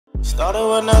Started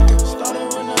with nothing.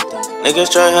 Niggas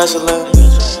straight hustling.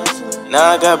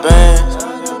 Now I got bands.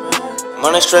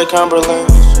 Money straight Cumberland.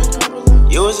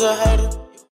 You was a hater.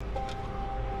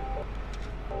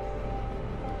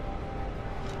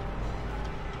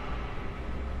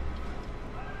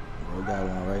 We got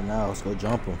one right now. Let's go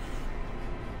jump him.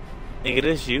 Nigga,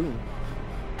 that's you.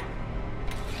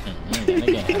 That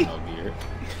nigga ain't have no beard.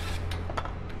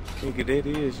 Nigga, that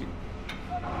is you.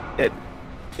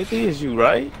 It is you,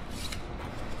 right?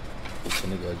 This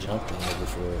nigga jump him nigga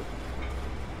for it.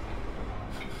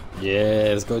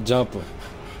 Yeah, let's go jump him.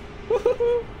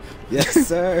 Yes,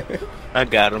 sir. I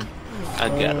got him. I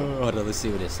got him. Hold on, let's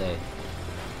see what it say.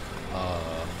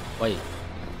 Wait.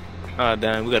 Oh,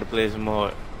 damn, we gotta play some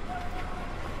more.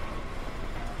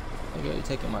 Nigga, you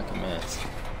taking my commands.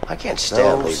 I can't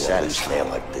stand leaving a loose man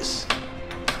like this.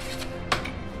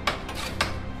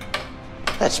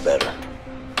 That's better.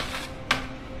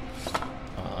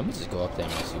 Let me just go up there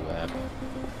and see what happens.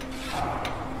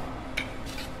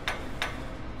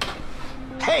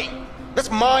 Hey,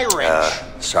 that's my wrench.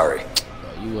 Sorry.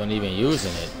 Bro, you weren't even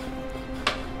using it.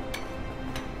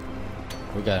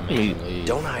 We gotta make him leave.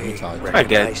 Don't I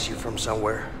recognize you from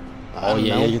somewhere? Oh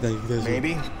yeah, you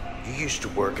maybe. You used to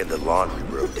work in the laundry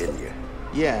room, didn't you?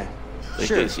 Yeah,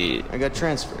 sure. I got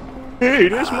transferred. Hey,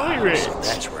 that's my wrench. So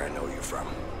that's where I know you from.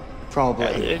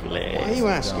 Probably. Why are you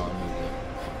asking?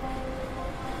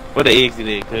 What the exit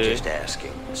is, cuz? Just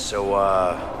asking. So,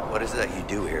 what is it that you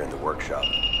do here in the workshop?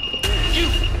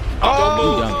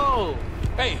 Oh!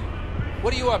 Hey,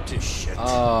 what are you up to? Shit.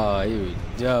 Oh, you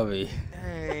dummy.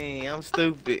 Dang, I'm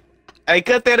stupid. Hey,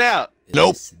 cut that out.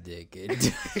 Nope.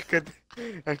 Dickhead.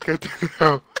 I cut that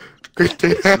out. Cut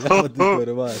that out.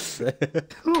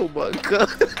 Oh my god.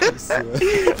 I'm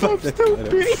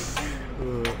stupid.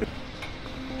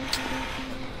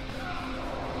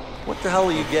 What the hell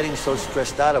are you getting so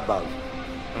stressed out about?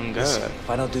 Oh god. Listen, if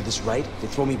I don't do this right, they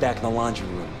throw me back in the laundry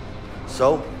room.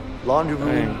 So, laundry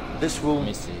room, this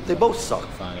room, they both suck.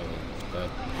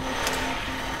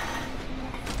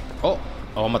 Oh,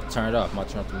 I'm about to turn it off. I'm about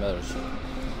to turn off the metal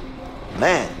shit.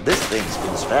 Man, this thing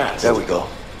spins fast. There we go.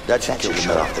 That should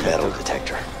shut off the metal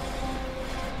detector.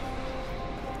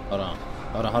 Hold on.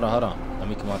 Let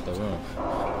me come out the room.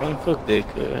 Man, fuck that,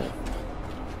 cuz.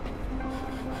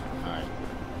 Alright.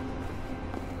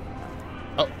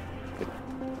 Oh.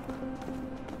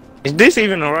 Is this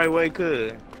even the right way,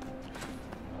 cuz?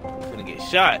 I'm gonna get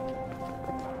shot.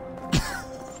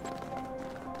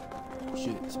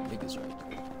 Shit, some niggas right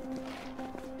there.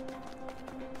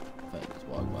 If I just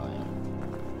walk by him.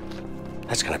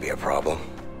 That's gonna be a problem.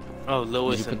 Oh,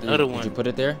 Lois, another one. Did you put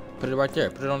it there? Put it right there.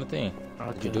 Put it on the thing.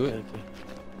 Okay, did you do it? Okay.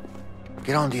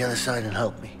 Get on the other side and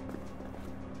help me.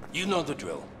 You know the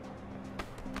drill.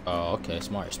 Oh, okay.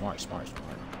 Smart. All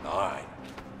right.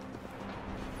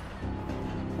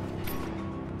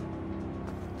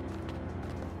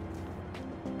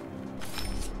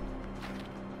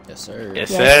 Yes, sir. Yes,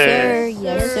 sir.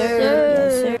 Yes,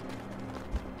 sir.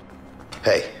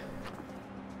 Hey.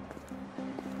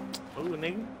 Oh,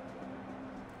 nigga.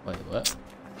 Wait, what?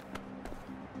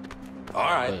 All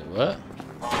right. Wait, what?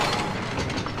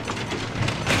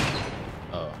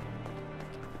 Oh.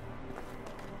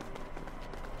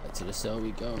 Back to the cell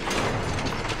we go.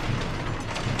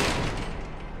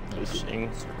 Let me see.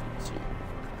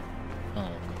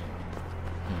 Oh,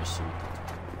 let me see.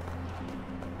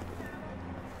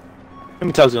 Let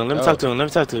me talk to him. Let me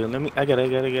talk to him. I got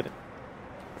it.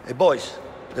 Hey, boys,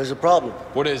 there's a problem.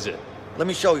 What is it? Let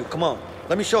me show you. Come on.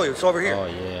 Let me show you. It's over here. Oh,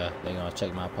 yeah. They're gonna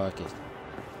check my pockets.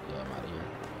 Yeah, I'm out of here.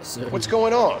 Yes, sir. What's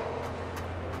going on?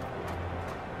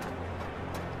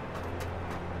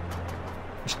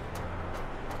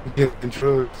 Get the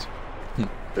drugs.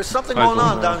 There's something going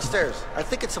on downstairs. I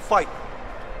think it's a fight.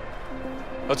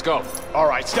 Let's go. All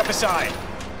right, step aside.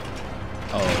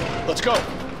 Oh. Let's go.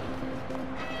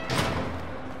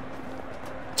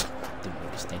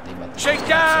 Shake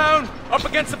down! Up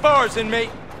against the bars,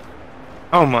 inmate.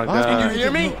 Oh my god. Can you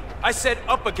hear me? I said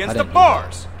up against the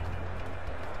bars.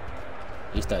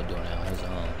 He started doing that on his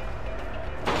own.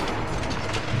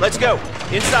 Let's go.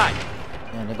 Inside.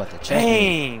 Man, they're about to check me.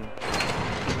 Dang.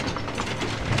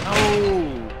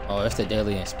 Oh. Oh, that's the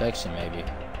daily inspection, maybe.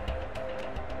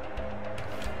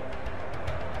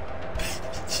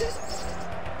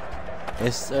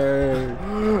 Yes, sir.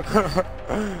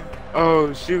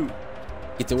 Oh shoot.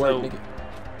 Get to work, nigga.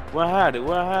 What hide it?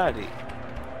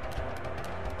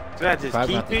 Should I just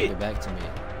Probably keep have to it? give it back to me.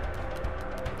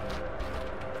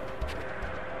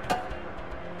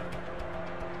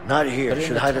 Not here.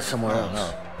 Should hide it somewhere else.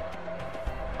 No.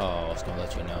 Oh, it's gonna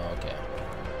let you know. Okay.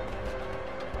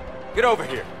 Get over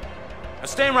here. Now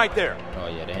stand right there. Oh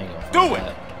yeah, they ain't gonna Do find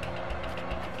it.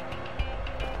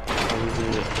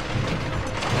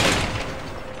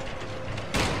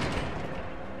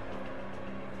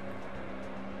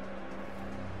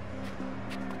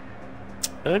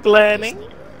 that. Gliding.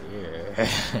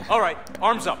 Yeah. All right,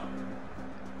 arms up.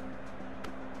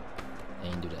 They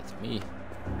ain't do that to me.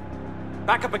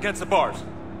 Back up against the bars.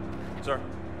 Sir,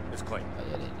 it's clean. Oh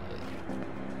yeah, they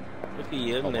did. Look at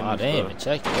you. Oh wow, they ain't even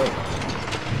checked it out.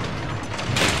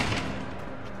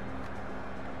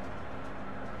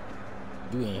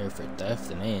 You ain't here for theft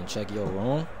and they ain't check your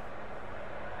room?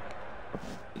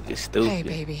 You're stupid. Hey,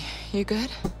 baby. You good?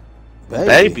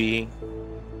 Baby.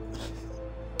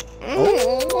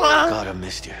 God, I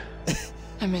missed you.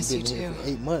 I miss you too.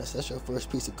 8 months. That's your first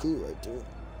piece of cool right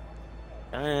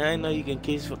there. I know you can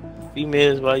kiss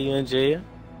females while you in jail.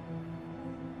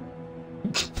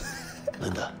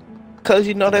 Linda. Cause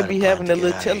you know I they got a be plan having to a get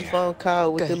little out of here. telephone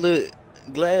call with Good. the little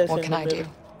glass. What in can the I middle. do?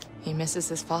 He misses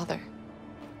his father.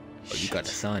 Oh, you got a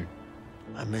son.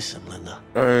 I miss him, Linda.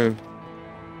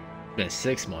 Been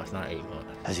 6 months, not 8 months.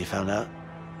 Has he found out?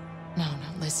 No,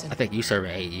 listen. I think you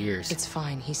serving 8 years. It's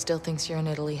fine. He still thinks you're in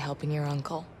Italy helping your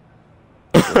uncle.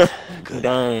 Good.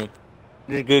 Dang.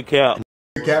 You're a good cap.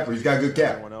 Good capper. He's got good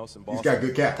cap. He's got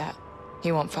good cap. That.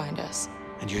 He won't find us.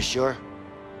 And you're sure?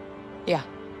 Yeah.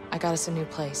 I got us a new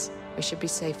place. We should be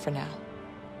safe for now.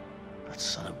 That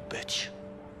son of a bitch.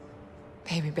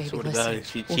 Baby, Swear to listen. God,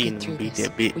 she We'll cheating get through and beat this.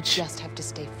 that bitch. We just have to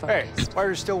stay Hey, focused. why are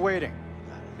you still waiting?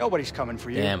 Nobody's coming for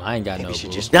you. Damn, I ain't got Maybe no we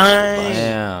should boo. just miss the bus.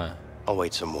 Damn. I'll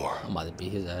wait some more. I'm about to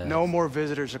beat his ass. No more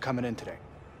visitors are coming in today.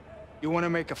 You want to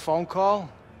make a phone call,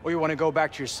 or you want to go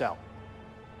back to your cell?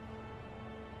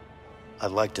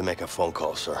 I'd like to make a phone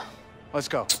call, sir. Let's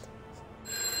go.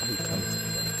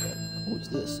 Who's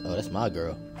this? Oh, that's my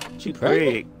girl. She Greg.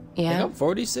 pregnant? Yeah? I'm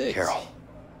 46. Carol,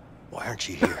 why aren't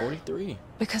you here? 43.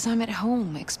 Because I'm at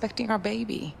home expecting our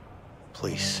baby.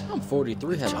 Please. I'm 43.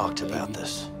 We having a talked about baby.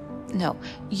 this. No,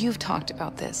 you've talked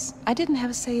about this. I didn't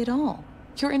have a say at all.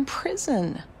 You're in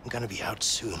prison. I'm gonna be out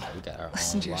soon. We got our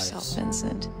Listen own to yourself, lives.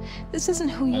 Vincent. This isn't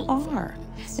who you are.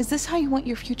 Is this how you want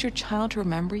your future child to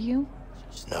remember you?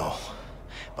 No,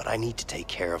 but I need to take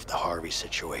care of the Harvey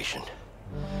situation.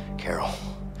 Carol,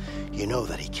 you know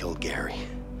that he killed Gary.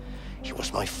 He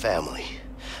was my family,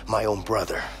 my own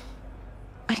brother.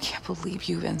 I can't believe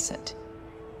you, Vincent.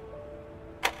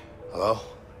 Hello?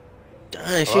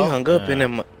 Dang, she Hello? hung up in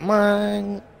them.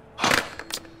 Man.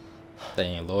 They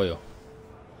ain't loyal.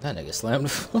 That nigga slammed the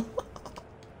phone.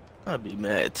 I'd be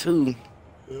mad too.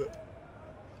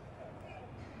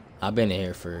 I've been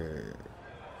here for.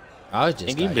 I was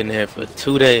just. And you got been here. there for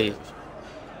 2 days.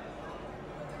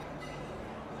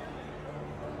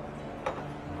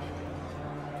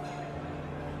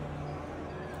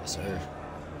 Yes, sir.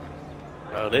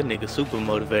 Oh, that nigga super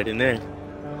motivated now.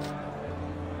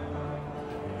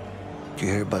 Did you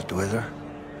hear about the weather?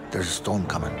 There's a storm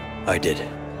coming. I did.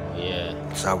 Yeah.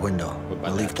 It's our window. We're We'll about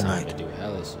to leave have time tonight. to do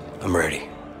hella shit. I'm ready.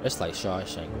 It's like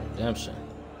Shawshank Redemption.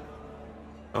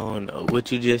 I don't know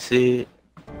what you just said.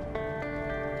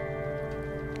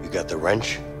 You got the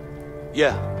wrench?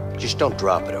 Yeah. Just don't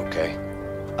drop it, okay?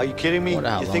 Are you kidding me? Wonder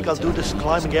how You long think it I'll do takes this to use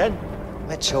climb it. again?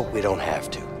 Let's hope we don't have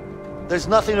to. There's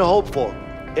nothing to hope for.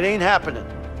 It ain't happening.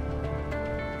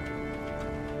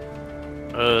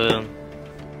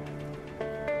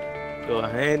 Go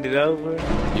hand it over.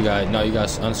 You got you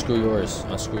guys unscrew yours.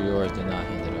 Unscrew yours, then not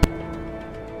hand it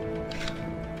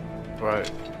up.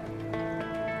 Right.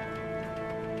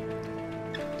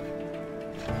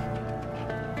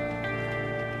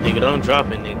 Nigga, don't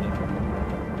drop it, nigga.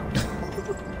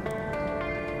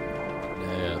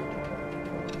 Yeah.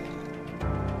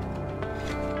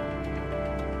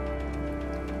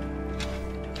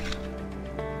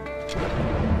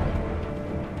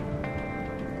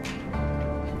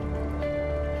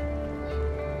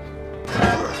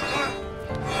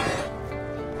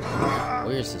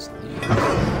 Where's this lead?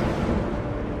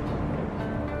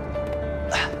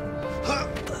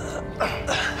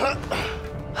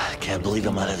 I can't believe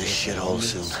I'm out of this shithole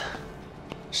soon.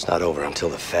 It's not over until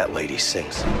the fat lady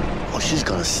sings. Oh, she's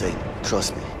gonna sing.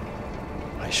 Trust me.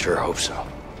 I sure hope so.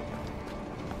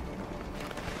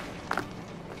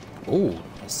 Ooh,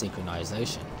 that's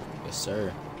synchronization. Yes,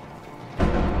 sir.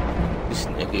 This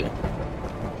nigga.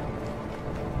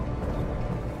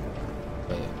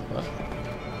 Wait, what?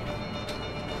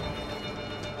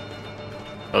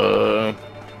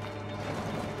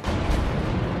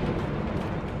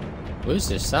 What is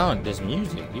this sound? This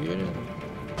music? You hear it?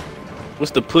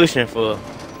 What's the pushing for?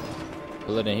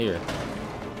 Pull it in here.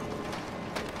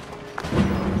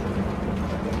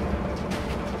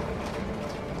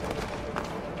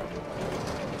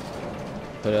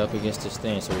 Put it up against this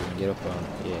thing so we can get up on it.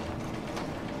 Yeah.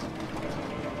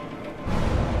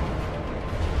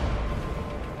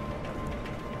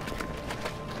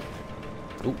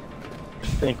 Ooh.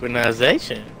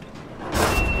 Synchronization.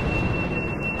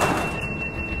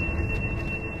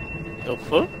 The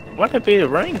fuck? Why that be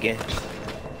ringing?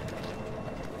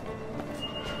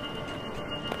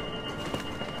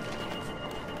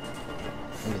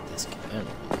 Look at this camera.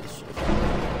 This shit.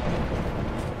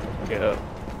 Yeah.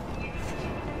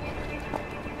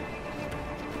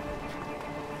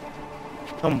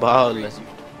 I'm balling.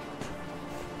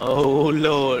 Oh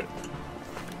Lord.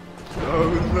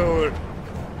 Oh Lord.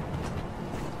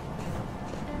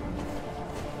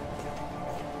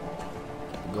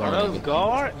 Are those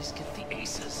guards? Let's get the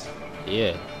aces.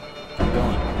 Yeah. Keep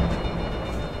going.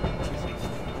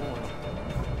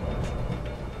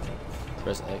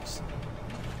 Press X.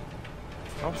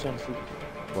 I'm trying to see.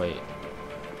 Wait.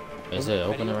 Is it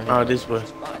open right here? Oh, this way.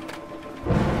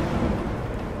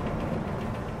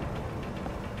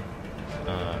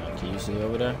 Can you see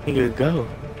over there? You could go.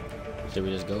 Should we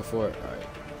just go for it? Alright.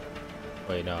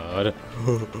 Wait, no.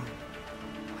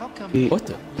 How come? What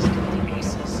the? Let's get the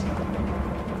aces.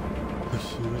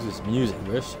 Who's this music,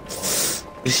 bro? This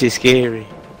shit's scary.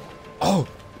 Oh!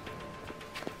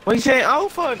 What you saying? Oh,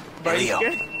 for? Leo,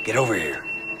 get over here.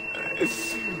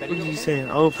 What are you saying?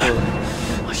 Oh, for?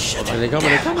 Oh, shit. Are they coming?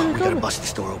 They're coming. They're We gotta coming. bust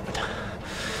this door open.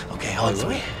 Okay, on Wait,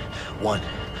 3. what?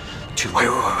 1, 2. Wait.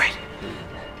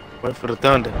 Wait for the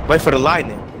thunder. Wait for the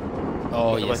lightning.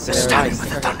 Oh, yes. This time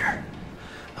with the thunder.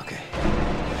 Okay.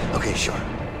 Okay, sure.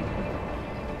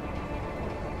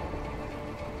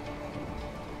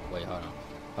 Wait, hold on.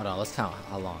 Hold on, let's count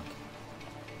how long.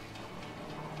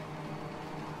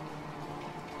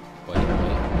 Wait.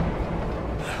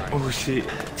 Oh, shit.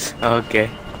 Okay.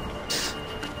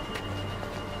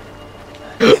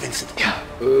 Hey, Vincent. Yeah.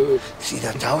 See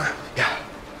that tower? Yeah.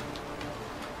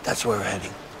 That's where we're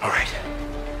heading. All right.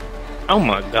 Oh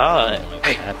my God.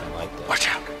 Hey, Happened like that. watch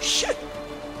out. Shit.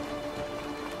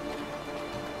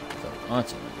 A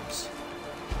bunch of niggas.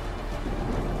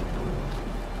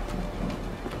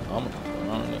 I'm gonna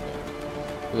go on, nigga.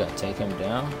 We gotta take him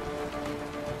down.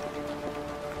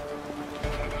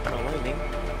 Oh, wait, nigga.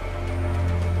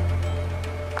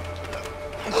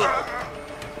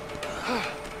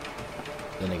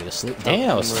 The nigga to sleep.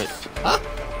 Damn.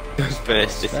 That's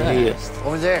fast as hell.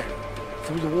 Over there.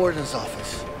 Through the warden's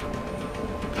office.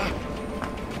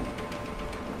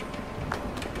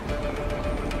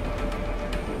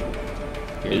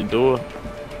 Get the door.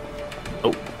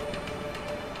 Oh.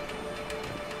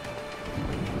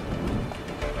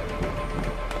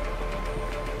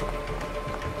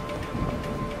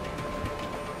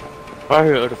 I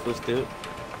hear other footsteps.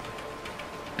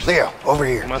 Leo, over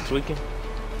here. Am I tweaking?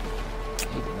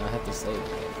 He did not have to say that.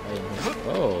 Right.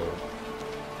 Oh.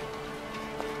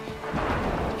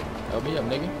 Help me up,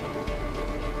 nigga.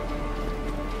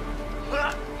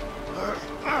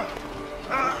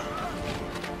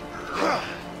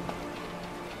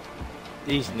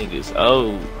 These niggas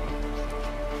old.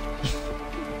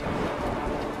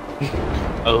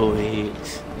 Old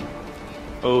heads.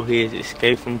 Old heads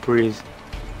escape from prison.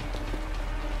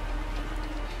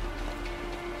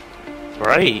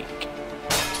 Break.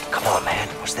 Come on, man.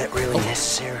 Was that really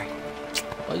necessary?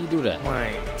 Why you do that?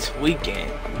 Man, tweaking.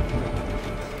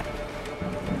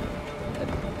 That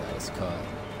guy's caught.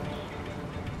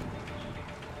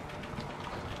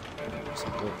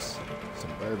 Some books.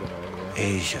 Some bourbon over there.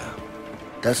 Asia.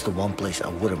 That's the one place I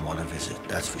wouldn't want to visit,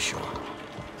 that's for sure.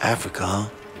 Africa, huh?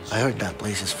 I heard that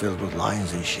place is filled with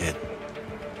lions and shit.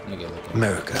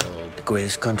 America, the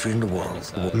greatest country in the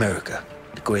world. America,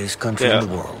 the greatest country in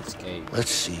the world. Let's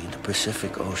see, the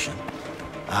Pacific Ocean.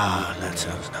 Ah, that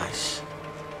sounds nice.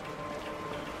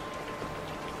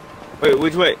 Wait,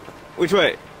 which way? Which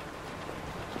way?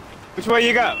 Which way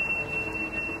you go?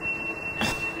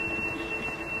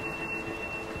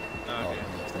 Oh,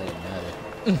 yes, that didn't matter.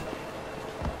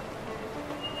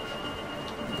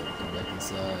 Come back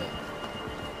inside.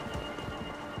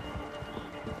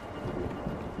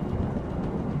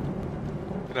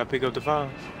 Did I pick up the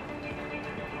phone?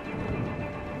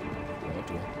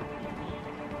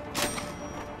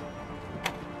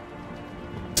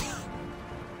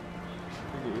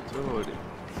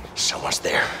 Someone's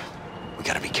there. We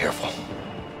gotta be careful.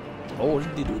 Oh,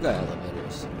 they do got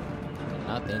elevators.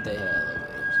 I think they have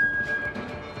elevators.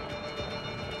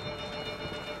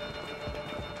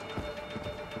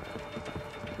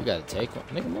 We gotta take one.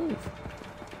 Nigga, move.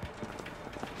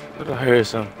 I heard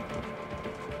something.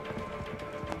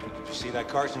 Did you see that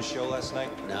Carson show last night?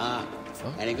 Nah.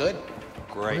 Fuck. Any good?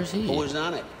 Great. Where's he? Who was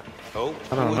on it? Oh,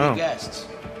 I don't Who were know. the guests?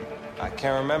 I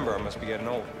can't remember. I must be getting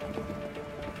old.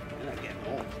 You're not getting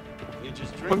old. You're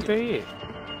just What drinking. they is?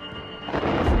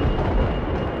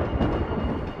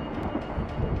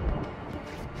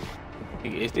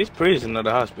 Is this prison or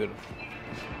the hospital?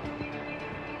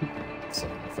 It's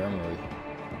an infirmary.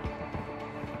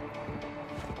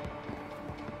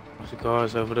 What's the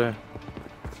guards over there?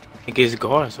 It gets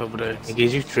guards over there. It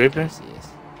gets you tripping. Yes.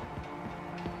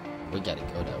 We gotta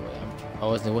go that way. Oh,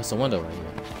 what's the window right here?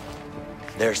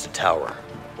 There's the tower.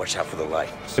 Watch out for the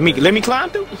light. Let me climb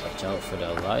through. Watch out for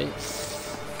the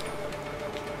lights.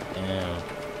 Damn.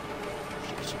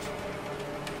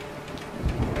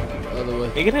 Other way.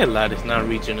 Nigga, that light is not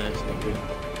reaching us, nigga.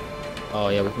 Oh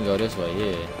yeah, we can go this way.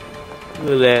 Yeah.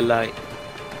 Look at that light.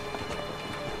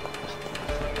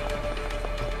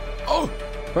 Oh,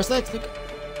 press X, nigga.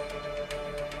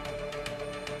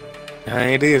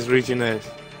 It is reaching us.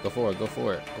 Go for it. Go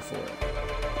for it. Go for it.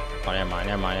 Oh,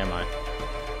 never mind.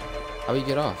 How we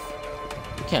get off?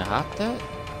 We can't hop that?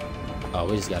 Oh,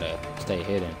 we just gotta stay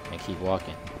hidden and keep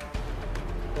walking.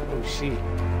 Oh shit.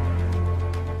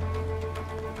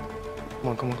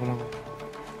 Come on.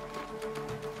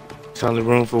 It's only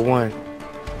room for one.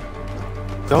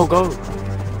 Go.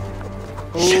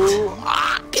 Shit.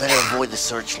 Better avoid the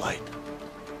searchlight.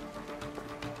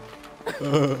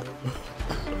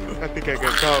 I think I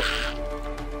got caught.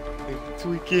 It's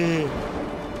tweaking.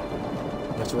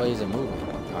 Which way is it moving?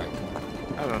 Alright, come on.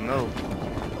 I don't know.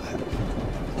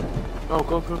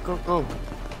 Go.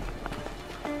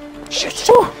 Shit.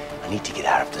 I need to get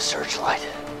out of the searchlight.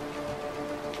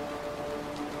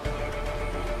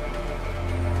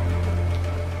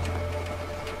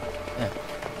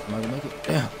 Am I gonna make it?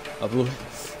 Damn. I blew it.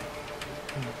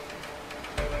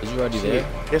 Is you already there?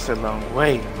 It's a long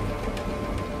way.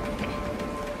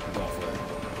 Go for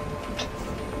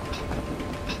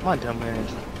it. My dumb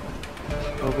ass.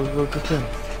 Go.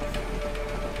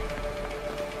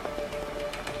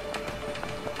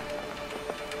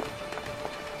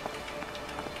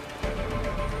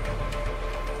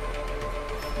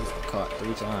 He's caught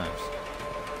 3 times.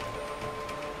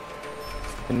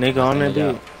 The nigga on that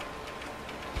dude.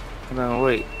 No,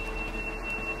 wait.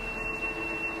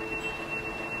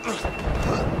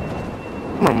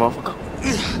 Come on, motherfucker.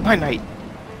 Night.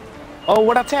 Oh,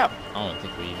 what I tap? I don't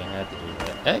think we even had to do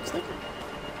that. X, nigga?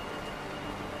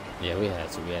 Yeah, we had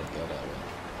to. We had to go that way.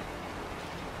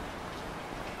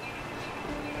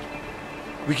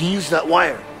 We can use that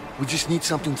wire. We just need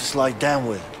something to slide down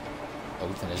with. Oh,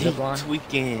 we finna zip line?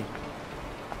 Tweaking.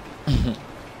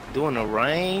 Doing the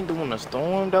rain, doing the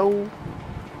storm, though.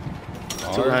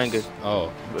 Cars? 2 hangers.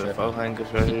 Oh. 4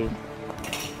 hangers right here.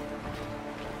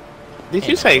 Did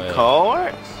you say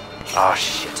cards? Oh,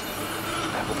 shit.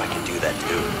 I hope I can do that,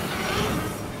 too.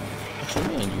 What you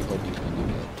mean you hope you can do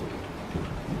that, too?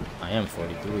 I am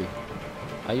 43.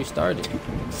 How you started?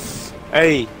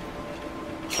 Hey.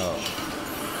 Oh.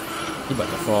 He about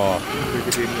to fall.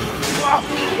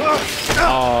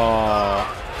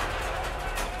 Oh.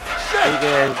 Big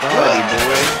ass body,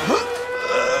 boy.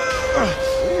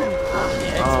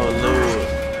 Oh, Lord.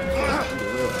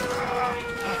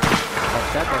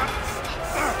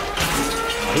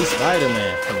 He's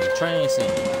Spider-Man from the train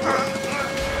scene.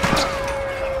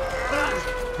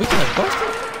 We can't bust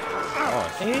it? Oh,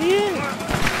 shit. Yeah.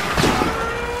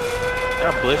 I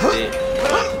busted.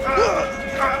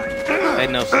 They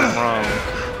know something wrong.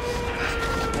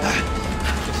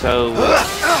 So,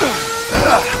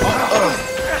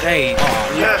 hey,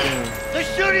 they're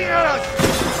shooting at us!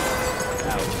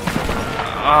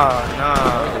 Oh, no.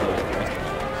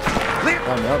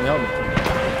 Help me.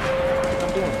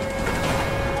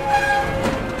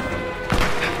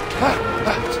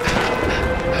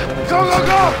 Go!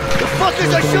 The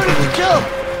fuckers are shooting to kill!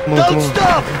 Don't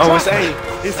stop! Oh, it's A.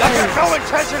 I got no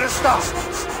intention to stop!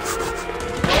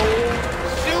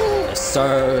 Yes,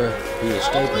 sir. He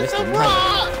escaped. It's the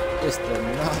night. It's the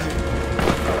night.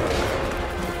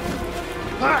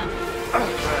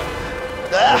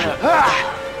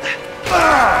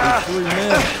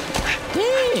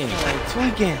 Dang.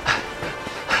 Tweaking.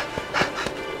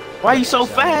 Why you so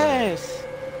fast?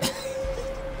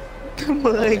 Come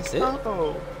on,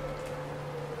 go.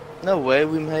 No way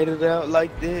we made it out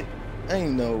like that.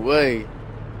 Ain't no way.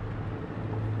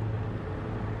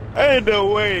 Ain't no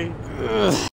way.